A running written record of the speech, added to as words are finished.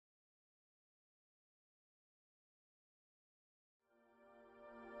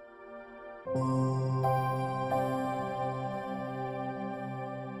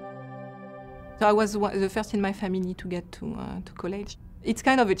So I was the first in my family to get to college. It's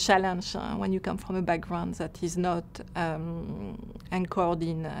kind of a challenge when you come from a background that is not anchored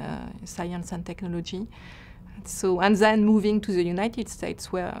in science and technology. So, and then moving to the United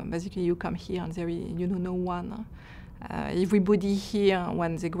States, where basically you come here and there is, no one. Everybody here,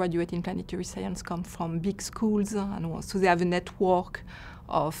 when they graduate in planetary science, come from big schools, and so they have a network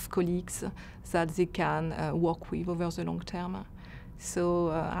of colleagues that they can work with over the long term. So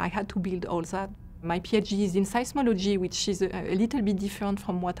I had to build all that. My PhD is in seismology, which is a little bit different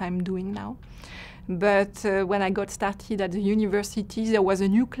from what I'm doing now. But when I got started at the university, there was a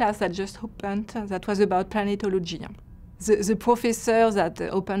new class that just opened that was about planetology. The professor that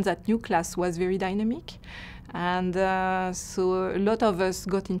opened that new class was very dynamic. And so a lot of us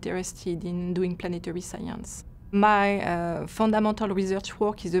got interested in doing planetary science. My fundamental research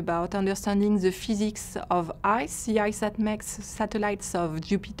work is about understanding the physics of ice, the ice that makes satellites of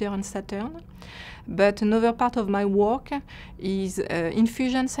Jupiter and Saturn. But another part of my work is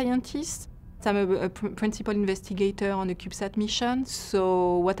infusion scientist. I'm a principal investigator on a CubeSat mission.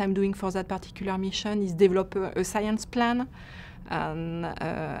 So what I'm doing for that particular mission is develop a science plan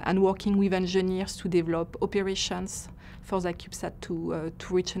and working with engineers to develop operations for that CubeSat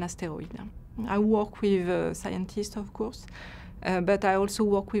to reach an asteroid. I work with scientists, of course, but I also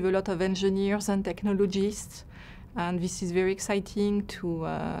work with a lot of engineers and technologists. And this is very exciting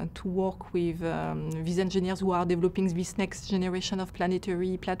to work with these engineers who are developing this next generation of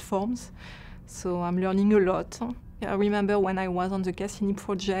planetary platforms. So I'm learning a lot. I remember when I was on the Cassini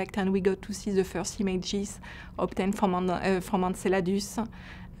project and we got to see the first images obtained from Enceladus.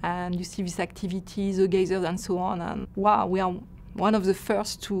 And you see these activities, the geysers and so on. And wow, we are one of the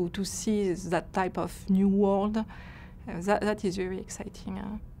first to see that type of new world. That is very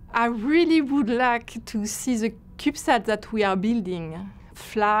exciting. I really would like to see the CubeSat that we are building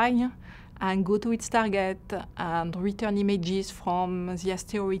fly and go to its target and return images from the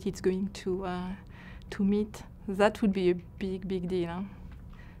asteroid it's going to meet. That would be a big, big deal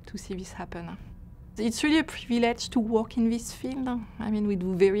to see this happen. It's really a privilege to work in this field. I mean, we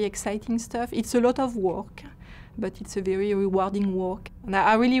do very exciting stuff. It's a lot of work, but it's a very rewarding work. And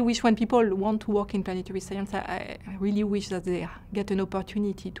I really wish when people want to work in planetary science, I really wish that they get an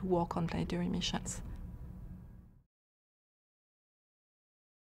opportunity to work on planetary missions.